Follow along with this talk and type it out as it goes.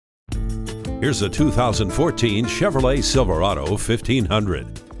Here's a 2014 Chevrolet Silverado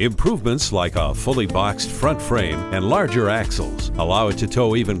 1500. Improvements like a fully boxed front frame and larger axles allow it to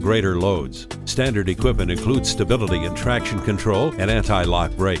tow even greater loads. Standard equipment includes stability and traction control and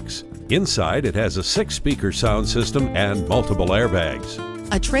anti-lock brakes. Inside, it has a 6-speaker sound system and multiple airbags.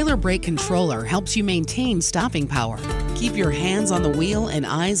 A trailer brake controller helps you maintain stopping power. Keep your hands on the wheel and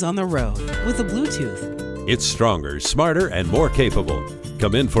eyes on the road with a Bluetooth. It's stronger, smarter, and more capable.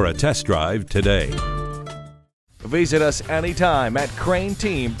 Come in for a test drive today. Visit us anytime at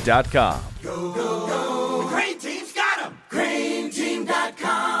crainteam.com. Go, go.